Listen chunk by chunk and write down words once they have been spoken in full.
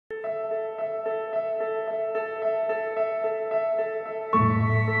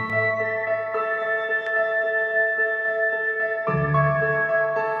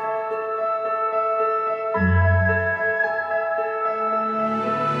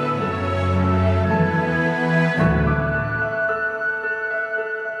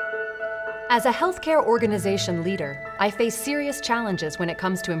As a healthcare organization leader, I face serious challenges when it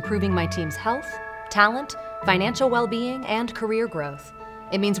comes to improving my team's health, talent, financial well-being, and career growth.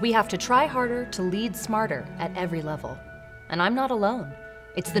 It means we have to try harder to lead smarter at every level. And I'm not alone.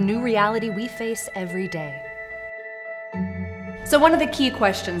 It's the new reality we face every day. So one of the key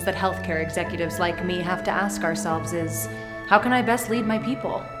questions that healthcare executives like me have to ask ourselves is, how can I best lead my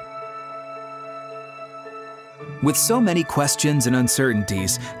people? With so many questions and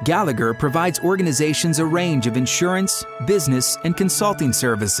uncertainties, Gallagher provides organizations a range of insurance, business, and consulting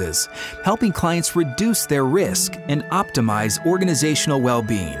services, helping clients reduce their risk and optimize organizational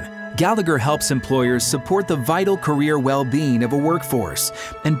well-being. Gallagher helps employers support the vital career well-being of a workforce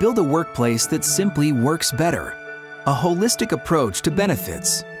and build a workplace that simply works better. A holistic approach to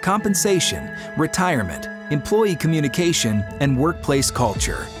benefits, compensation, retirement, employee communication, and workplace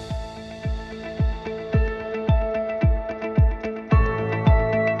culture.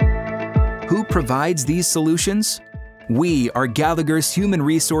 Who provides these solutions? We are Gallagher's Human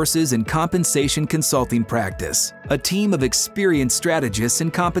Resources and Compensation Consulting Practice, a team of experienced strategists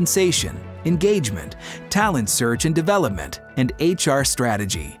in compensation, engagement, talent search and development, and HR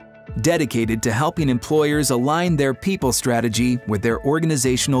strategy, dedicated to helping employers align their people strategy with their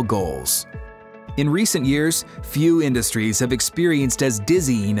organizational goals. In recent years, few industries have experienced as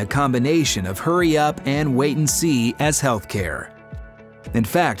dizzying a combination of hurry up and wait and see as healthcare. In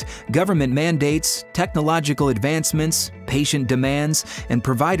fact, government mandates, technological advancements, patient demands, and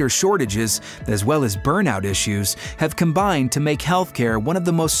provider shortages, as well as burnout issues, have combined to make healthcare one of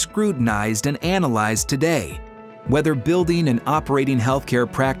the most scrutinized and analyzed today. Whether building and operating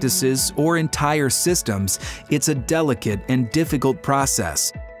healthcare practices or entire systems, it's a delicate and difficult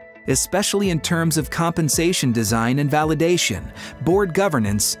process, especially in terms of compensation design and validation, board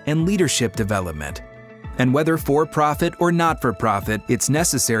governance, and leadership development. And whether for-profit or not-for-profit, it's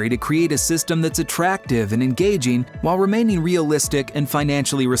necessary to create a system that's attractive and engaging while remaining realistic and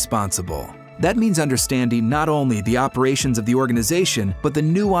financially responsible. That means understanding not only the operations of the organization, but the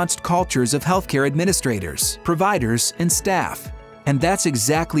nuanced cultures of healthcare administrators, providers, and staff. And that's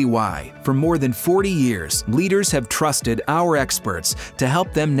exactly why, for more than 40 years, leaders have trusted our experts to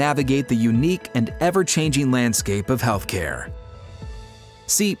help them navigate the unique and ever-changing landscape of healthcare.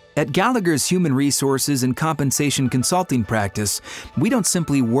 See, at Gallagher's Human Resources and Compensation Consulting Practice, we don't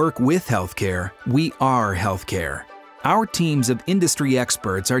simply work with healthcare, we are healthcare. Our teams of industry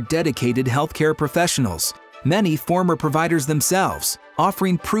experts are dedicated healthcare professionals, many former providers themselves,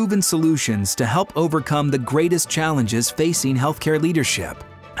 offering proven solutions to help overcome the greatest challenges facing healthcare leadership.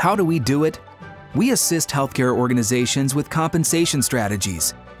 How do we do it? We assist healthcare organizations with compensation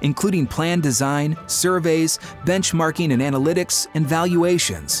strategies, including plan design, surveys, benchmarking and analytics, and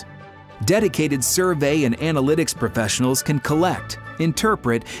valuations. Dedicated survey and analytics professionals can collect,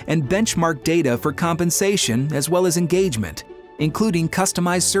 interpret, and benchmark data for compensation as well as engagement, including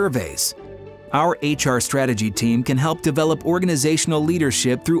customized surveys. Our HR strategy team can help develop organizational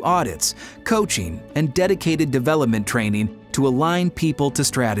leadership through audits, coaching, and dedicated development training to align people to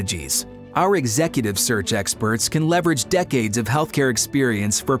strategies. Our executive search experts can leverage decades of healthcare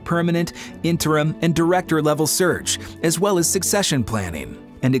experience for permanent, interim, and director-level search, as well as succession planning.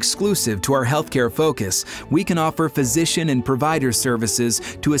 And exclusive to our healthcare focus, we can offer physician and provider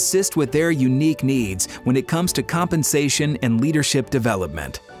services to assist with their unique needs when it comes to compensation and leadership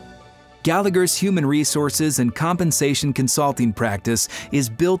development. Gallagher's Human Resources and Compensation Consulting Practice is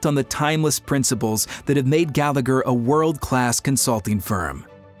built on the timeless principles that have made Gallagher a world-class consulting firm,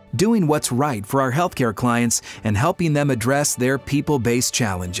 doing what's right for our healthcare clients and helping them address their people-based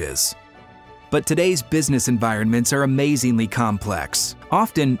challenges. But today's business environments are amazingly complex.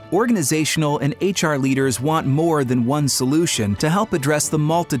 Often, organizational and HR leaders want more than one solution to help address the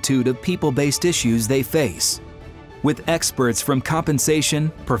multitude of people-based issues they face. With experts from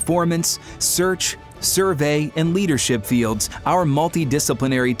compensation, performance, search, survey, and leadership fields, our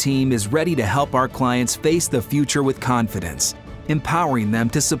multidisciplinary team is ready to help our clients face the future with confidence, empowering them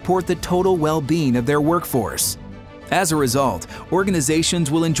to support the total well-being of their workforce. As a result, organizations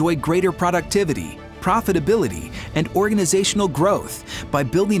will enjoy greater productivity, profitability, and organizational growth by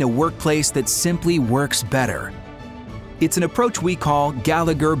building a workplace that simply works better. It's an approach we call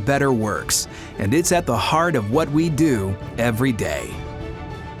Gallagher Better Works, and it's at the heart of what we do every day.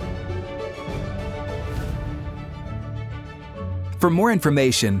 For more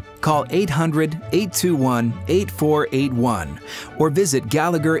information, call 800-821-8481 or visit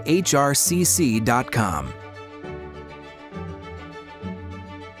GallagherHRCC.com.